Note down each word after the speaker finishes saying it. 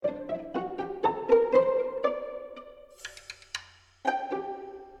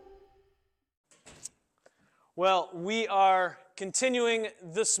Well, we are continuing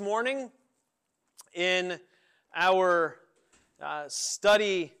this morning in our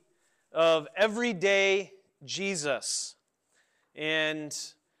study of everyday Jesus. And,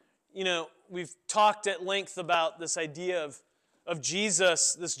 we've talked at length about this idea of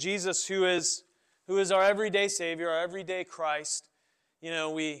Jesus, this Jesus who is our everyday Savior, our everyday Christ.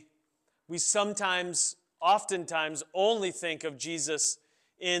 We oftentimes only think of Jesus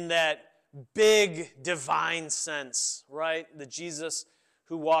in that big divine sense, right? The Jesus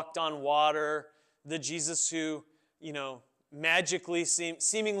who walked on water, the Jesus who,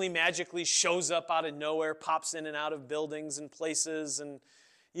 seemingly magically shows up out of nowhere, pops in and out of buildings and places, and,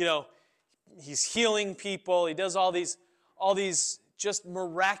 he's healing people. He does all these just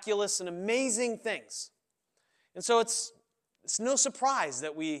miraculous and amazing things. And so it's no surprise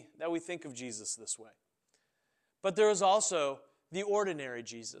that we think of Jesus this way. But there is also the ordinary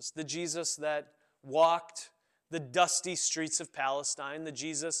Jesus, the Jesus that walked the dusty streets of Palestine, the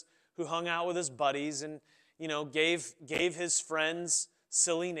Jesus who hung out with his buddies and, gave his friends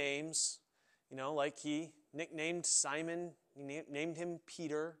silly names, like he nicknamed Simon, he named him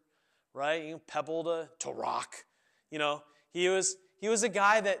Peter, right? Pebble to rock. He was a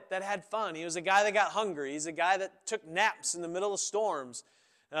guy that had fun. He was a guy that got hungry. He's a guy that took naps in the middle of storms.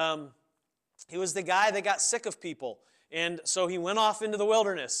 He was the guy that got sick of people. And so he went off into the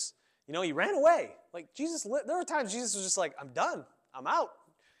wilderness. He ran away. Like Jesus, there were times Jesus was just like, I'm done. I'm out.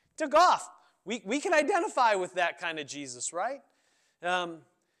 He took off. We can identify with that kind of Jesus, right?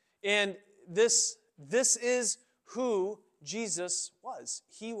 And this is who Jesus was.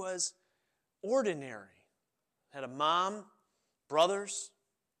 He was ordinary. Had a mom, brothers,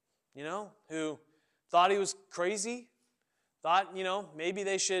 who thought he was crazy, thought, maybe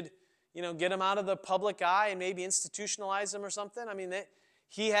they should get him out of the public eye and maybe institutionalize him or something. I mean,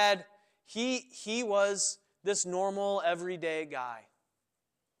 he was this normal, everyday guy.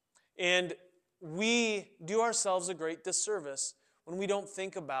 And we do ourselves a great disservice when we don't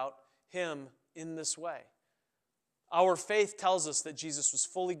think about him in this way. Our faith tells us that Jesus was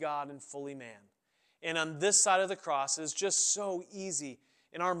fully God and fully man. And on this side of the cross, it is just so easy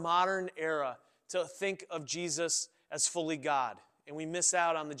in our modern era to think of Jesus as fully God. And we miss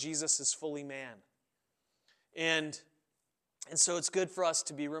out on the Jesus as fully man. And so it's good for us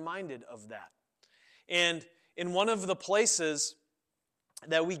to be reminded of that. And in one of the places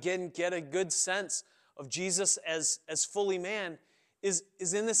that we can get a good sense of Jesus as fully man is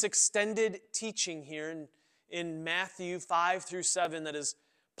in this extended teaching here in Matthew 5 through 7 that is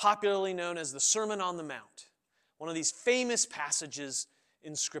popularly known as the Sermon on the Mount, one of these famous passages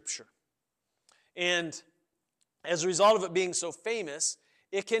in Scripture. And as a result of it being so famous,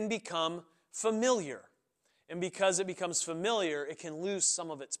 it can become familiar. And because it becomes familiar, it can lose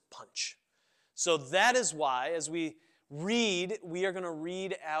some of its punch. So that is why, as we read, we are going to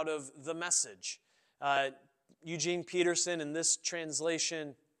read out of the Message. Eugene Peterson, in this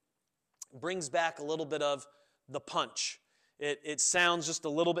translation, brings back a little bit of the punch. It sounds just a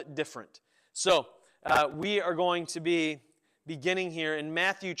little bit different. So we are going to be beginning here in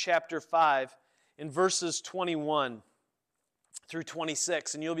Matthew chapter 5, in verses 21 through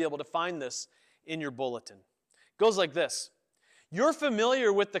 26, and you'll be able to find this in your bulletin. It goes like this. You're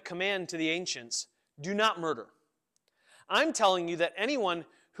familiar with the command to the ancients, do not murder. I'm telling you that anyone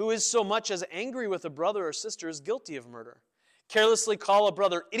who is so much as angry with a brother or sister is guilty of murder. Carelessly call a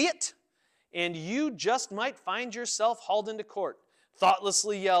brother idiot, and you just might find yourself hauled into court.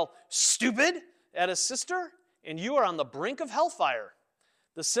 Thoughtlessly yell stupid at a sister, and you are on the brink of hellfire.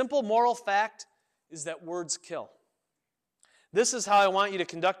 The simple moral fact is that words kill. This is how I want you to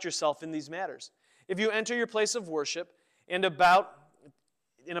conduct yourself in these matters. If you enter your place of worship and about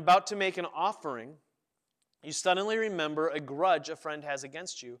to make an offering, you suddenly remember a grudge a friend has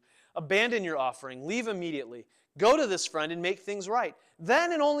against you, abandon your offering, leave immediately. Go to this friend and make things right.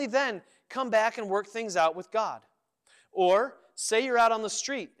 Then and only then, come back and work things out with God. Or say you're out on the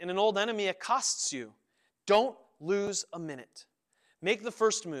street and an old enemy accosts you. Don't lose a minute. Make the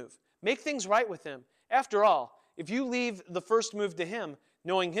first move. Make things right with him. After all, if you leave the first move to him,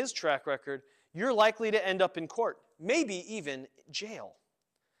 knowing his track record, you're likely to end up in court, maybe even jail.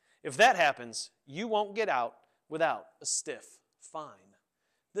 If that happens, you won't get out without a stiff fine.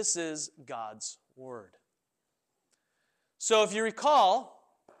 This is God's word. So if you recall,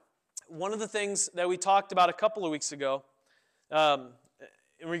 one of the things that we talked about a couple of weeks ago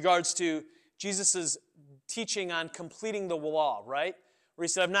in regards to Jesus' teaching on completing the law, right? Where he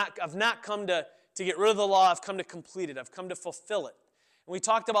said, I've not come to get rid of the law, I've come to complete it. I've come to fulfill it. And we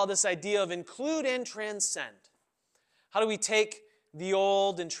talked about this idea of include and transcend. How do we take the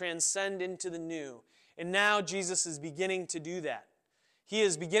old and transcend into the new? And now Jesus is beginning to do that. He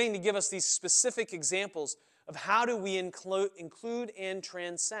is beginning to give us these specific examples of how do we include and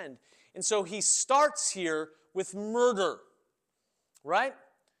transcend. And so he starts here with murder, right?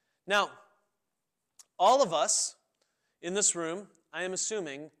 Now, all of us in this room, I am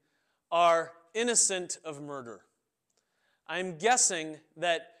assuming, are innocent of murder. I'm guessing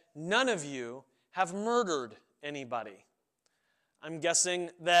that none of you have murdered anybody. I'm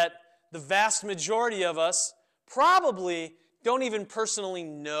guessing that the vast majority of us probably don't even personally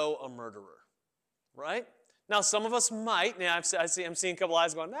know a murderer, right? Now, some of us might. Now, I'm seeing a couple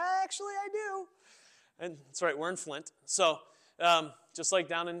eyes going, actually, I do. And that's right, we're in Flint. So, just like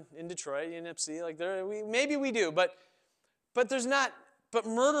down in Detroit, in Ipsy, like maybe we do. But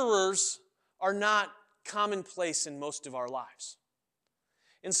murderers are not commonplace in most of our lives.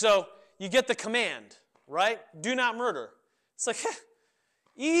 And so, you get the command, right? Do not murder. It's like,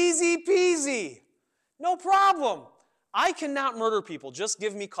 easy peasy, no problem. I cannot murder people, just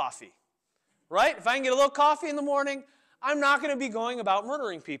give me coffee, right? If I can get a little coffee in the morning, I'm not going to be going about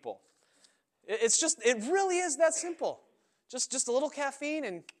murdering people. It really is that simple. Just a little caffeine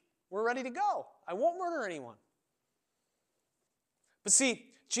and we're ready to go. I won't murder anyone. But see,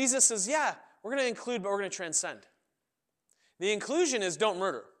 Jesus says, yeah, we're going to include, but we're going to transcend. The inclusion is don't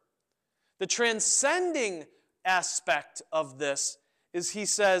murder. The transcending aspect of this is he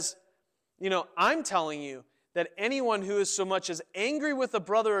says, I'm telling you that anyone who is so much as angry with a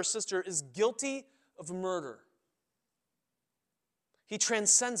brother or sister is guilty of murder. He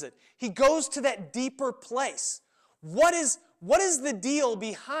transcends it. He goes to that deeper place. What is the deal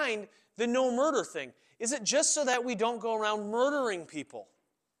behind the no murder thing? Is it just so that we don't go around murdering people?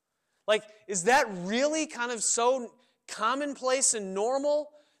 Like, is that really kind of so commonplace and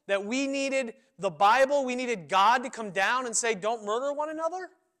normal that we needed the Bible, we needed God to come down and say, don't murder one another?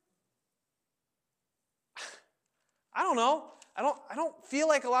 I don't know. I don't feel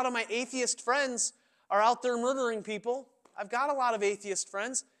like a lot of my atheist friends are out there murdering people. I've got a lot of atheist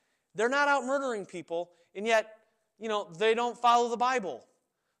friends. They're not out murdering people, and yet, they don't follow the Bible.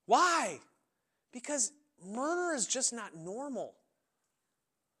 Why? Because murder is just not normal.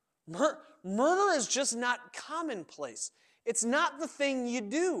 Murder is just not commonplace. It's not the thing you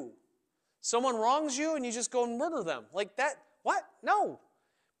do. Someone wrongs you and you just go and murder them. Like that, what? No.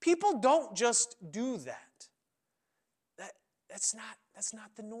 People don't just do that. That's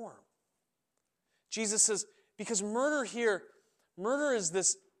not the norm. Jesus says, because murder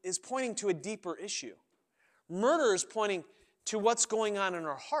is pointing to a deeper issue. Murder is pointing to what's going on in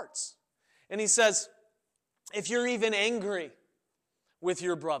our hearts. And he says, if you're even angry with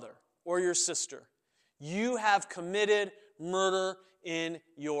your brother or your sister, you have committed murder in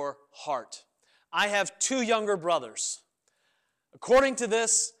your heart. I have 2 younger brothers. According to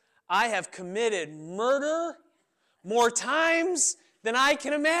this, I have committed murder more times than I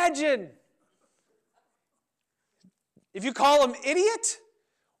can imagine. If you call them idiot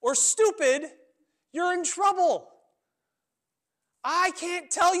or stupid, you're in trouble. I can't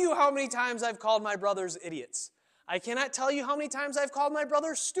tell you how many times I've called my brothers idiots. I cannot tell you how many times I've called my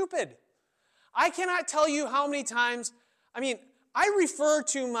brothers stupid. I cannot tell you how many times, I refer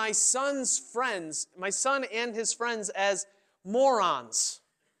to my son's friends, my son and his friends, as morons.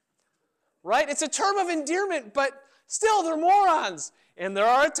 Right? It's a term of endearment, but still they're morons. And there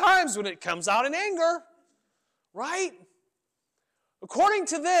are times when it comes out in anger. Right? According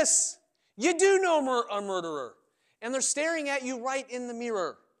to this, you do know a murderer. And they're staring at you right in the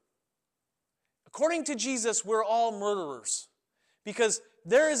mirror. According to Jesus, we're all murderers. Because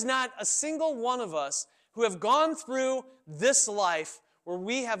there is not a single one of us who have gone through this life where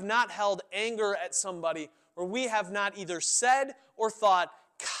we have not held anger at somebody, or we have not either said or thought,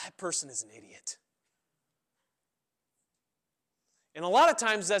 God, that person is an idiot. And a lot of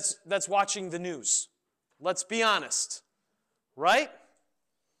times that's watching the news. Let's be honest. Right?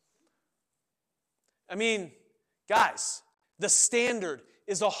 Guys, the standard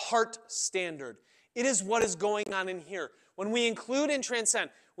is a heart standard. It is what is going on in here. When we include and transcend,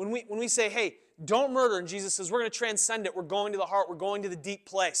 when we say, hey, don't murder, and Jesus says, we're going to transcend it, we're going to the heart, we're going to the deep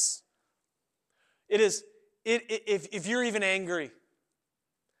place. If you're even angry,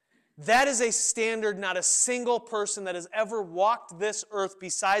 that is a standard not a single person that has ever walked this earth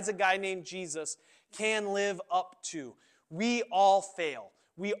besides a guy named Jesus can live up to. We all fail.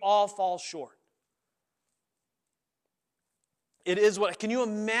 We all fall short. It is what, can you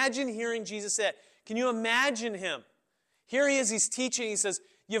imagine hearing Jesus say it? Can you imagine him? Here he is, he's teaching, he says,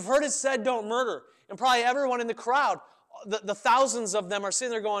 you've heard it said, don't murder. And probably everyone in the crowd, the thousands of them are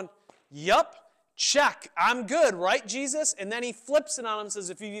sitting there going, yup, check, I'm good, right, Jesus? And then he flips it on him and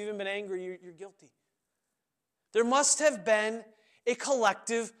says, if you've even been angry, you're guilty. There must have been a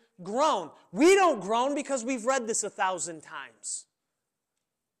collective groan. We don't groan because we've read this 1,000 times.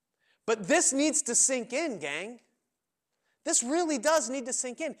 But this needs to sink in, gang. This really does need to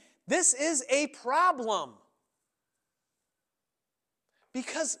sink in. This is a problem.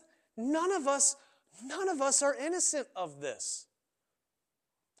 Because none of us are innocent of this.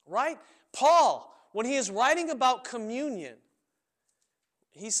 Right? Paul, when he is writing about communion,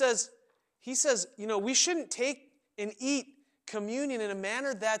 he says, we shouldn't take and eat communion in a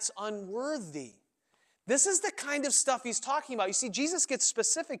manner that's unworthy. This is the kind of stuff he's talking about. You see, Jesus gets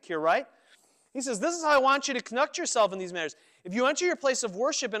specific here, right? He says, this is how I want you to conduct yourself in these matters. If you enter your place of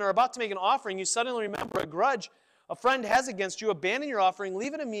worship and are about to make an offering, you suddenly remember a grudge a friend has against you, abandon your offering,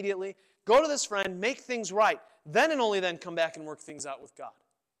 leave it immediately, go to this friend, make things right. Then and only then come back and work things out with God.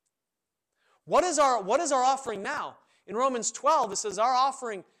 What is our offering now? In Romans 12, it says our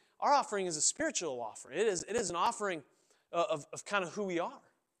offering is a spiritual offering. It is an offering of kind of who we are.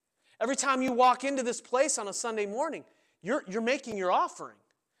 Every time you walk into this place on a Sunday morning, you're making your offering.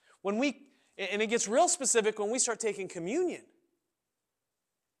 And it gets real specific when we start taking communion.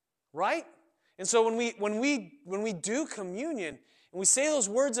 Right? And so when we do communion and we say those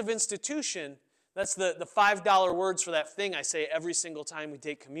words of institution, that's the $5 words for that thing I say every single time we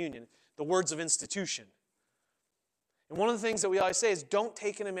take communion, the words of institution. And one of the things that we always say is don't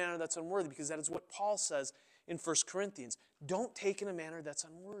take in a manner that's unworthy, because that is what Paul says in 1 Corinthians. Don't take in a manner that's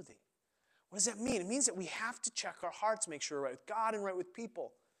unworthy. What does that mean? It means that we have to check our hearts, make sure we're right with God and right with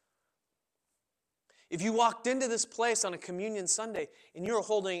people. If you walked into this place on a communion Sunday and you're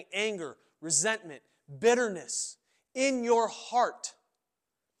holding anger, resentment, bitterness in your heart,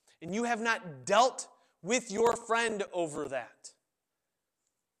 and you have not dealt with your friend over that,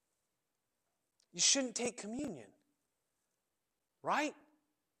 you shouldn't take communion. Right?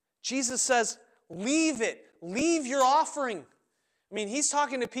 Jesus says, leave it. Leave your offering. I mean, he's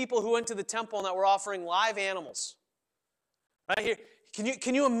talking to people who went to the temple and that were offering live animals. Right here.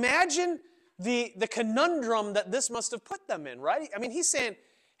 Can you imagine the conundrum that this must have put them in, right? I mean, he's saying,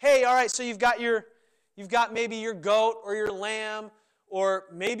 hey, all right, so you've got maybe your goat or your lamb, or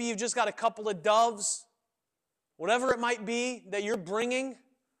maybe you've just got a couple of doves, whatever it might be that you're bringing,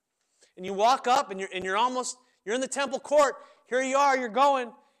 and you walk up and you're in the temple court. Here you are, you're going,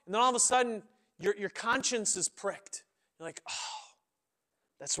 and then all of a sudden your conscience is pricked. You're like, oh,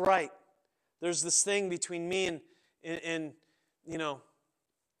 that's right. There's this thing between me and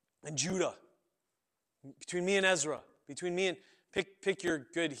Judah, between me and Ezra, between me and pick your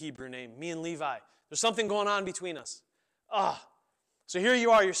good Hebrew name, me and Levi. There's something going on between us. So here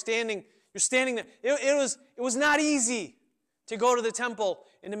you are, you're standing there. It was not easy to go to the temple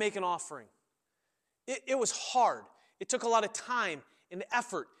and to make an offering. It was hard. It took a lot of time and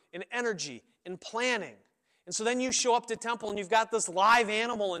effort and energy and planning. And so then you show up to temple and you've got this live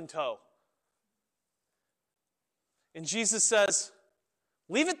animal in tow. And Jesus says,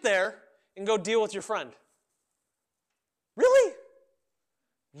 leave it there and go deal with your friend. Really?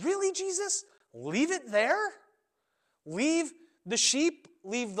 Really, Jesus? Leave it there? Leave the sheep,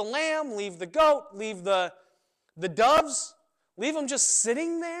 leave the lamb, leave the goat, leave the doves? Leave them just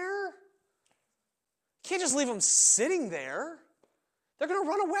sitting there? You can't just leave them sitting there. They're going to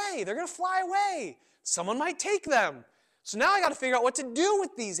run away. They're going to fly away. Someone might take them. So now I got to figure out what to do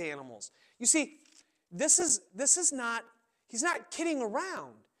with these animals. You see, this is not, he's not kidding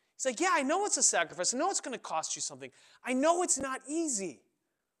around. He's like, yeah, I know it's a sacrifice. I know it's going to cost you something. I know it's not easy.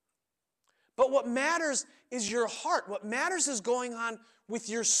 But what matters is your heart. What matters is going on with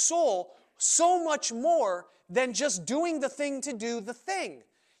your soul so much more than just doing the thing to do the thing.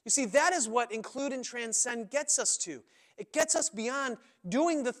 You see, that is what include and transcend gets us to. It gets us beyond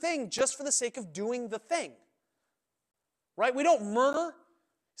doing the thing just for the sake of doing the thing. Right? We don't murder.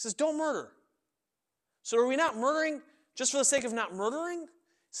 He says, don't murder. So are we not murdering just for the sake of not murdering? He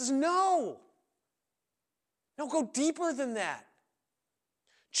says, no. No, go deeper than that.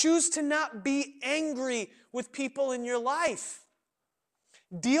 Choose to not be angry with people in your life.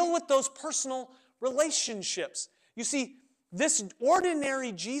 Deal with those personal relationships. You see, this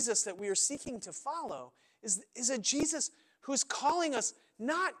ordinary Jesus that we are seeking to follow is a Jesus who is calling us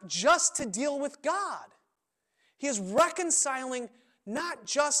not just to deal with God. He is reconciling not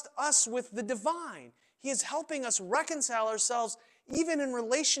just us with the divine. He is helping us reconcile ourselves even in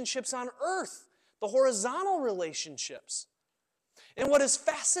relationships on earth, the horizontal relationships. And what is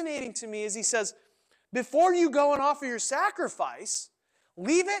fascinating to me is he says, before you go and offer your sacrifice,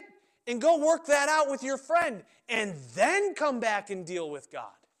 leave it and go work that out with your friend, and then come back and deal with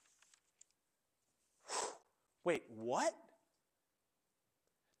God. Wait, what?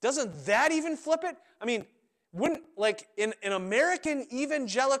 Doesn't that even flip it? I mean, wouldn't, like in American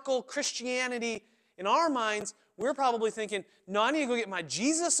evangelical Christianity, in our minds, we're probably thinking, no, I need to go get my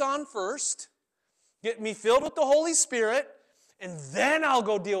Jesus on first, get me filled with the Holy Spirit, and then I'll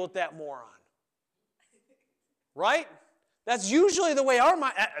go deal with that moron. Right? That's usually the way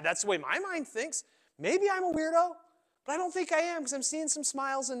that's the way my mind thinks. Maybe I'm a weirdo, but I don't think I am because I'm seeing some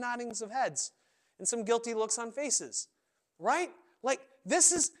smiles and noddings of heads and some guilty looks on faces. Right? Like,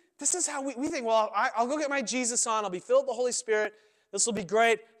 this is how we think, well, I'll go get my Jesus on, I'll be filled with the Holy Spirit, this will be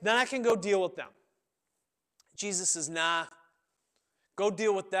great, then I can go deal with them. Jesus says, nah, go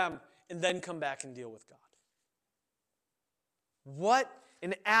deal with them and then come back and deal with God. What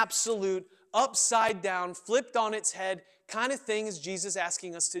an absolute upside down, flipped on its head kind of thing is Jesus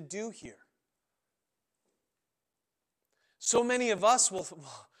asking us to do here. So many of us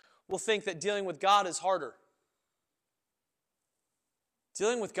will think that dealing with God is harder.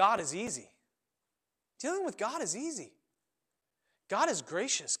 Dealing with God is easy. Dealing with God is easy. God is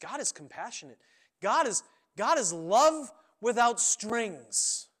gracious. God is compassionate. God is love without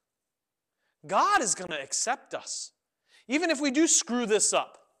strings. God is going to accept us. Even if we do screw this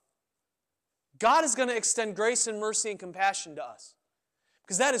up, God is going to extend grace and mercy and compassion to us.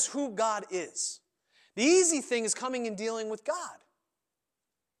 Because that is who God is. The easy thing is coming and dealing with God.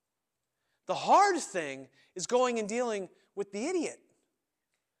 The hard thing is going and dealing with the idiot.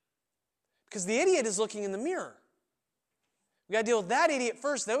 Because the idiot is looking in the mirror. We've got to deal with that idiot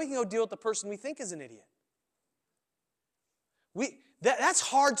first, then we can go deal with the person we think is an idiot. That's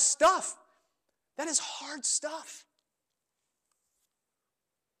hard stuff. That is hard stuff.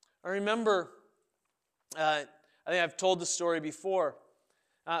 I remember, I think I've told the story before,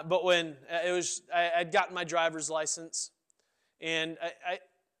 but when I'd gotten my driver's license, and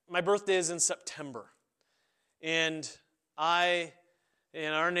my birthday is in September, and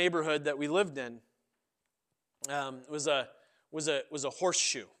in our neighborhood that we lived in, was a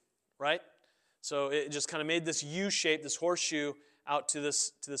horseshoe, right? So it just kind of made this U shape, this horseshoe, out to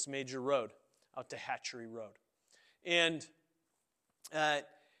this major road, out to Hatchery Road, and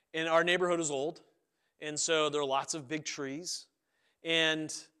our neighborhood is old, and so there are lots of big trees,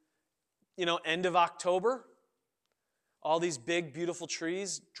 and end of October, all these big, beautiful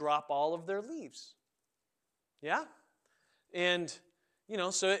trees drop all of their leaves. Yeah? And,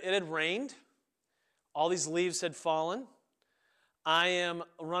 so it had rained. All these leaves had fallen. I am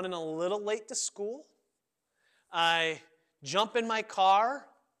running a little late to school. I jump in my car.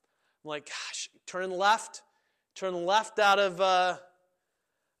 I'm like, gosh, turn left out of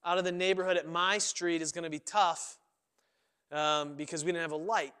the neighborhood at my street is going to be tough because we didn't have a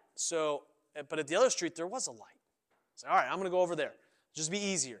light. So, but at the other street, there was a light. So, all right, I'm going to go over there. Just be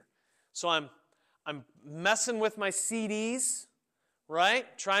easier. So I'm messing with my CDs,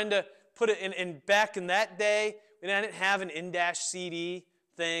 right? Trying to put it in. Back in that day, I didn't have an in-dash CD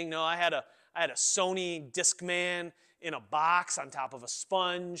thing. No, I had a Sony Discman in a box on top of a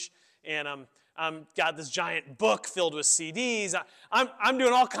sponge, and I'm got this giant book filled with CDs. I'm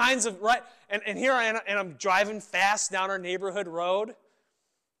doing all kinds of, right? And here I am, and I'm driving fast down our neighborhood road.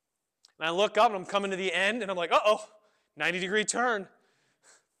 And I look up, and I'm coming to the end, and I'm like, uh-oh, 90-degree turn.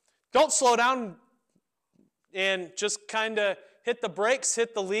 Don't slow down and just kind of hit the brakes,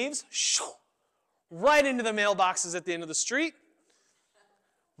 hit the leaves, right into the mailboxes at the end of the street.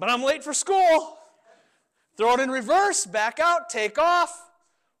 But I'm late for school. Throw it in reverse, back out, take off,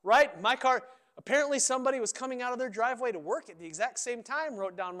 right? My car, apparently somebody was coming out of their driveway to work at the exact same time,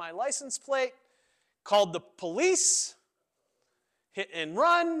 wrote down my license plate, called the police, hit and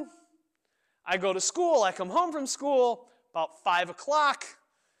run. I go to school, I come home from school, about 5 o'clock.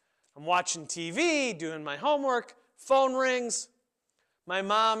 I'm watching TV, doing my homework, phone rings. My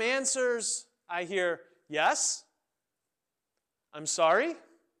mom answers. I hear, yes? I'm sorry?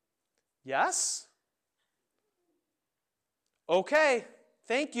 Yes? Okay,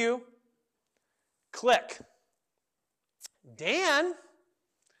 thank you. Click. Dan,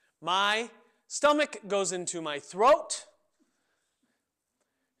 my stomach goes into my throat.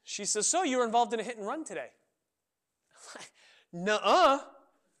 She says, so you were involved in a hit and run today? Nuh-uh.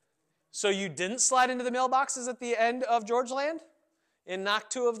 So you didn't slide into the mailboxes at the end of Georgeland and knock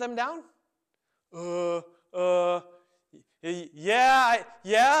 2 of them down?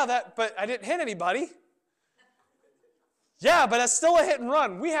 Yeah, but I didn't hit anybody. Yeah, but that's still a hit and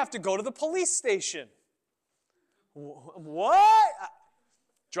run. We have to go to the police station. What?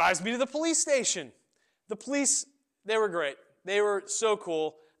 Drives me to the police station. The police, they were great. They were so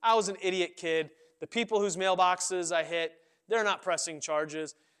cool. I was an idiot kid. The people whose mailboxes I hit, they're not pressing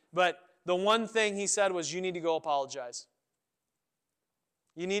charges. But the one thing he said was, you need to go apologize.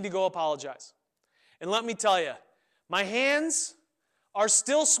 You need to go apologize. And let me tell you, my hands are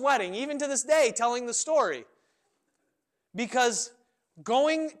still sweating, even to this day, telling the story. Because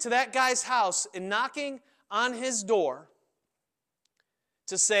going to that guy's house and knocking on his door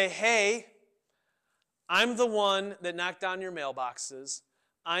to say, hey, I'm the one that knocked down your mailboxes.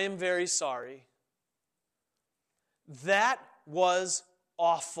 I am very sorry. That was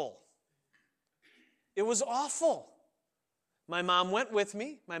awful. It was awful. My mom went with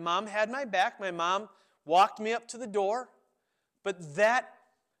me. My mom had my back. My mom walked me up to the door. But that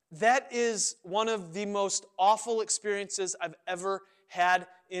is one of the most awful experiences I've ever had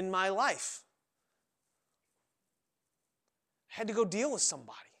in my life. I had to go deal with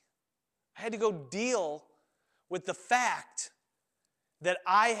somebody. I had to go deal with the fact that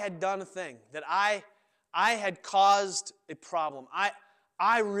I had done a thing, that I had caused a problem. I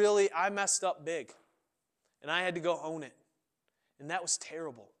messed up big. And I had to go own it. And that was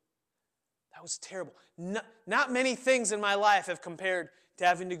terrible. That was terrible. Not many things in my life have compared to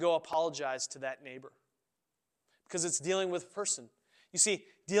having to go apologize to that neighbor. Because it's dealing with a person. You see,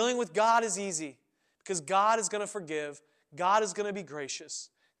 dealing with God is easy. Because God is going to forgive. God is going to be gracious.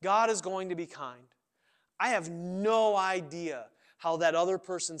 God is going to be kind. I have no idea how that other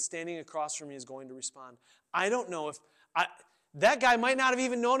person standing across from me is going to respond. I don't know if... that guy might not have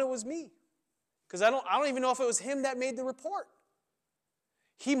even known it was me. Because I don't even know if it was him that made the report.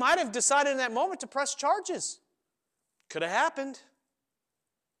 He might have decided in that moment to press charges. Could have happened.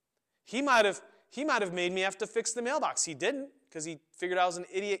 He might have made me have to fix the mailbox. He didn't, because he figured I was an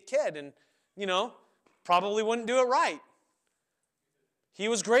idiot kid and, probably wouldn't do it right. He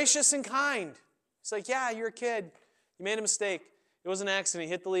was gracious and kind. He's like, yeah, you're a kid. You made a mistake. It was an accident.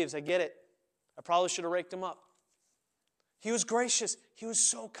 He hit the leaves. I get it. I probably should have raked him up. He was gracious. He was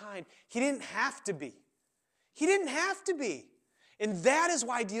so kind. He didn't have to be. He didn't have to be. And that is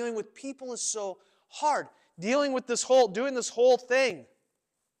why dealing with people is so hard. Doing this whole thing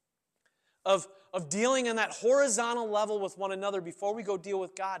of dealing on that horizontal level with one another before we go deal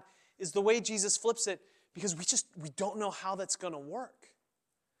with God is the way Jesus flips it, because we don't know how that's going to work.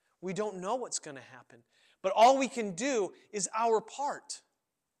 We don't know what's going to happen. But all we can do is our part.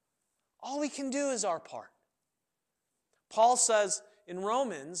 All we can do is our part. Paul says in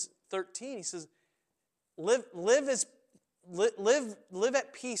Romans 13, he says, live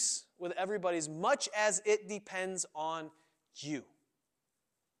at peace with everybody as much as it depends on you.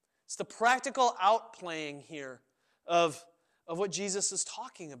 It's the practical outplaying here of what Jesus is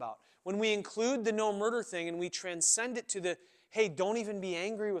talking about. When we include the no murder thing and we transcend it to the, hey, don't even be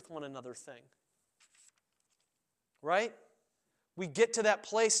angry with one another thing. Right? We get to that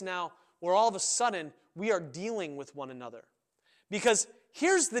place now where all of a sudden we are dealing with one another. Because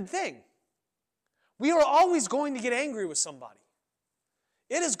here's the thing. We are always going to get angry with somebody.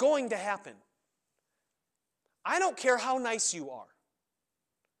 It is going to happen. I don't care how nice you are.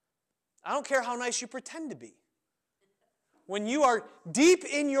 I don't care how nice you pretend to be. When you are deep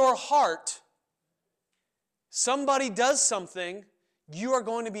in your heart, somebody does something, you are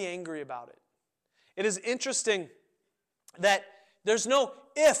going to be angry about it. It is interesting that there's no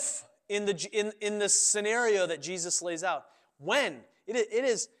if in the scenario that Jesus lays out. When?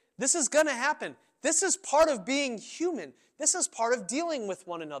 This is going to happen. This is part of being human. This is part of dealing with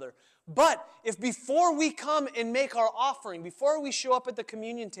one another. But if before we come and make our offering, before we show up at the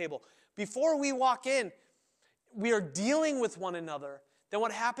communion table, before we walk in, we are dealing with one another, then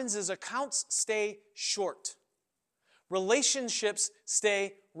what happens is accounts stay short. Relationships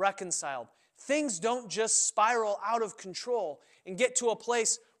stay reconciled. Things don't just spiral out of control and get to a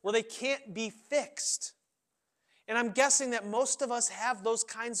place where they can't be fixed. And I'm guessing that most of us have those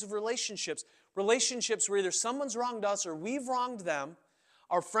kinds of relationships. Relationships where either someone's wronged us or we've wronged them,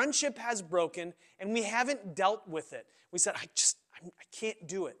 our friendship has broken, and we haven't dealt with it. We said, I can't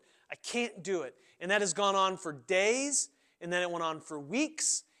do it. I can't do it. And that has gone on for days, and then it went on for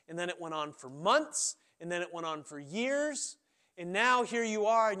weeks, and then it went on for months, and then it went on for years. And now here you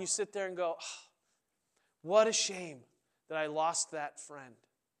are, and you sit there and go, oh, what a shame that I lost that friend.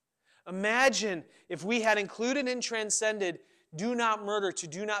 Imagine if we had included and transcended do not murder to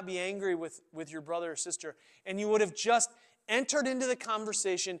do not be angry with your brother or sister, and you would have just entered into the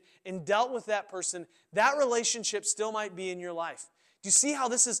conversation and dealt with that person. That relationship still might be in your life. Do you see how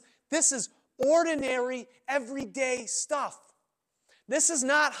this is ordinary, everyday stuff? This is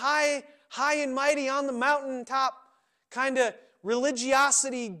not high and mighty on the mountaintop kind of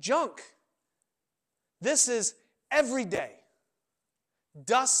religiosity junk. This is everyday,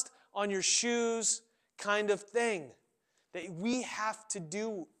 dust on your shoes kind of thing that we have to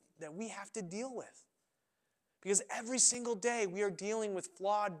deal with. Because every single day we are dealing with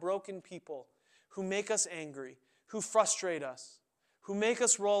flawed, broken people who make us angry, who frustrate us, who make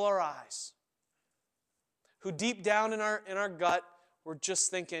us roll our eyes, who deep down in our gut, we're just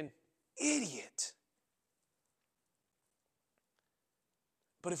thinking, idiot.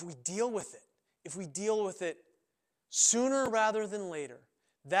 But if we deal with it sooner rather than later,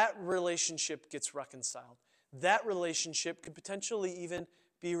 that relationship gets reconciled. That relationship could potentially even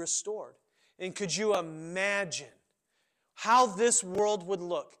be restored. And could you imagine how this world would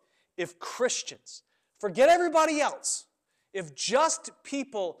look if Christians, forget everybody else, if just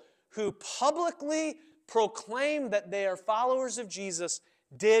people who publicly proclaim that they are followers of Jesus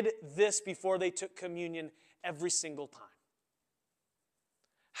did this before they took communion every single time?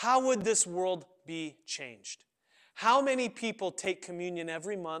 How would this world be changed? How many people take communion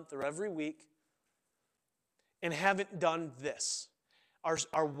every month or every week and haven't done this?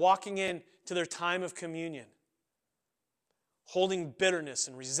 Are walking in to their time of communion, holding bitterness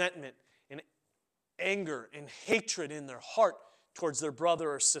and resentment and anger and hatred in their heart towards their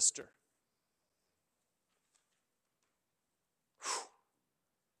brother or sister. Whew.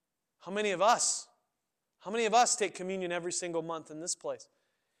 How many of us take communion every single month in this place?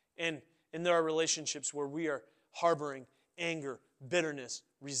 And there are relationships where we are harboring anger, bitterness,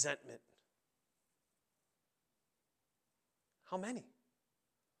 resentment. How many?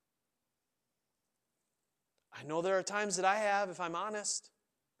 I know there are times that I have, if I'm honest.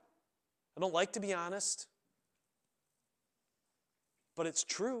 I don't like to be honest. But it's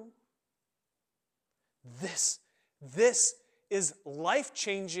true. This is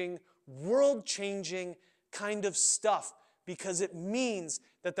life-changing, world-changing kind of stuff, because it means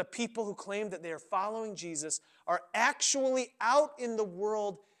that the people who claim that they are following Jesus are actually out in the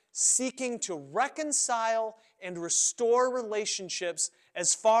world seeking to reconcile and restore relationships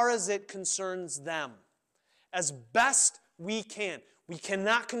as far as it concerns them, as best we can. We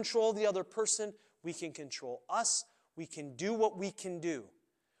cannot control the other person. We can control us. We can do what we can do,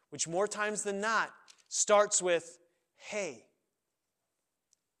 which more times than not starts with, hey,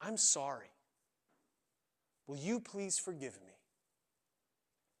 I'm sorry. Will you please forgive me?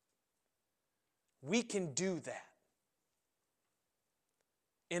 We can do that.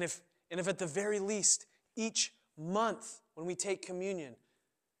 And if at the very least, each month when we take communion,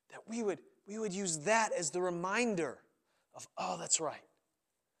 that we would use that as the reminder of, oh, that's right.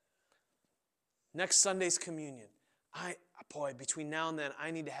 Next Sunday's communion. Between now and then,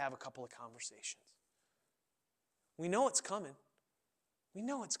 I need to have a couple of conversations. We know it's coming. We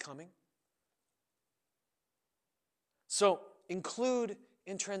know it's coming. So include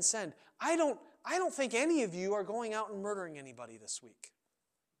and transcend. I don't think any of you are going out and murdering anybody this week.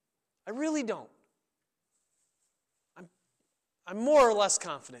 I really don't. I'm more or less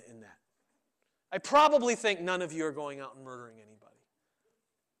confident in that. I probably think none of you are going out and murdering anybody.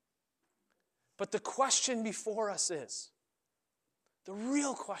 But the question before us is, the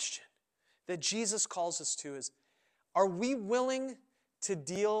real question that Jesus calls us to is, are we willing to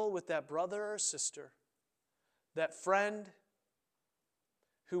deal with that brother or sister, that friend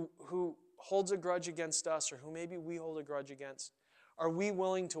who holds a grudge against us, or who maybe we hold a grudge against? Are we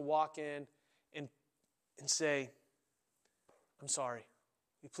willing to walk in and say, I'm sorry,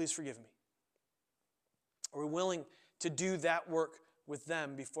 will you please forgive me? Are we willing to do that work with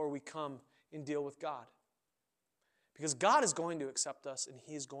them before we come and deal with God? Because God is going to accept us, and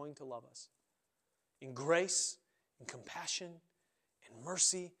He is going to love us in grace, in compassion, in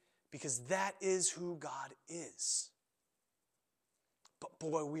mercy, because that is who God is. But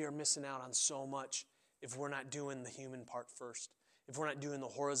boy, we are missing out on so much if we're not doing the human part first, if we're not doing the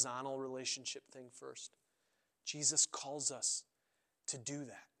horizontal relationship thing first. Jesus calls us to do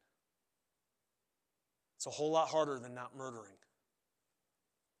that. It's a whole lot harder than not murdering.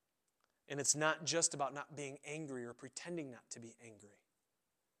 And it's not just about not being angry or pretending not to be angry.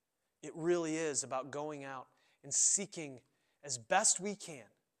 It really is about going out and seeking as best we can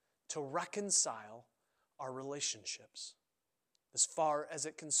to reconcile our relationships as far as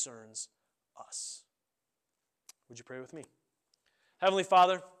it concerns us. Would you pray with me? Heavenly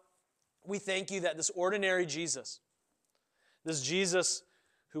Father, we thank you that this ordinary Jesus, this Jesus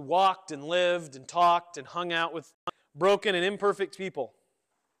who walked and lived and talked and hung out with broken and imperfect people,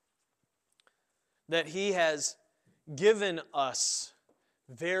 that He has given us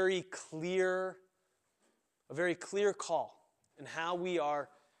a very clear call in how we are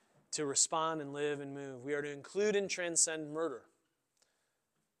to respond and live and move. We are to include and transcend murder.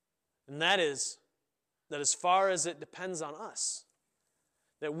 And that is that as far as it depends on us,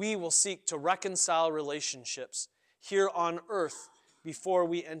 that we will seek to reconcile relationships here on earth before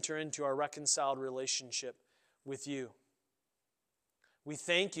we enter into our reconciled relationship with you. We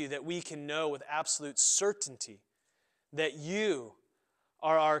thank you that we can know with absolute certainty that you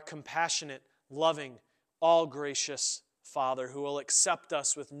are our compassionate, loving, all-gracious Father who will accept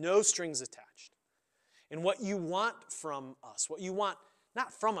us with no strings attached. And what you want from us, what you want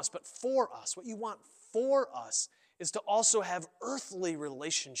not from us, but for us, what you want for us is to also have earthly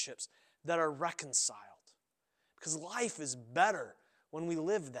relationships that are reconciled. Because life is better when we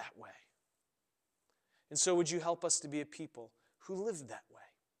live that way. And so would you help us to be a people who live that way?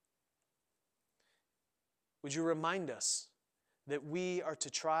 Would you remind us that we are to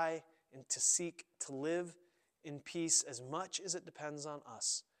try and to seek to live in peace as much as it depends on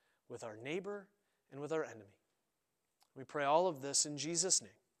us with our neighbor and with our enemy? We pray all of this in Jesus'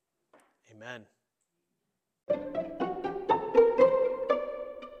 name. Amen.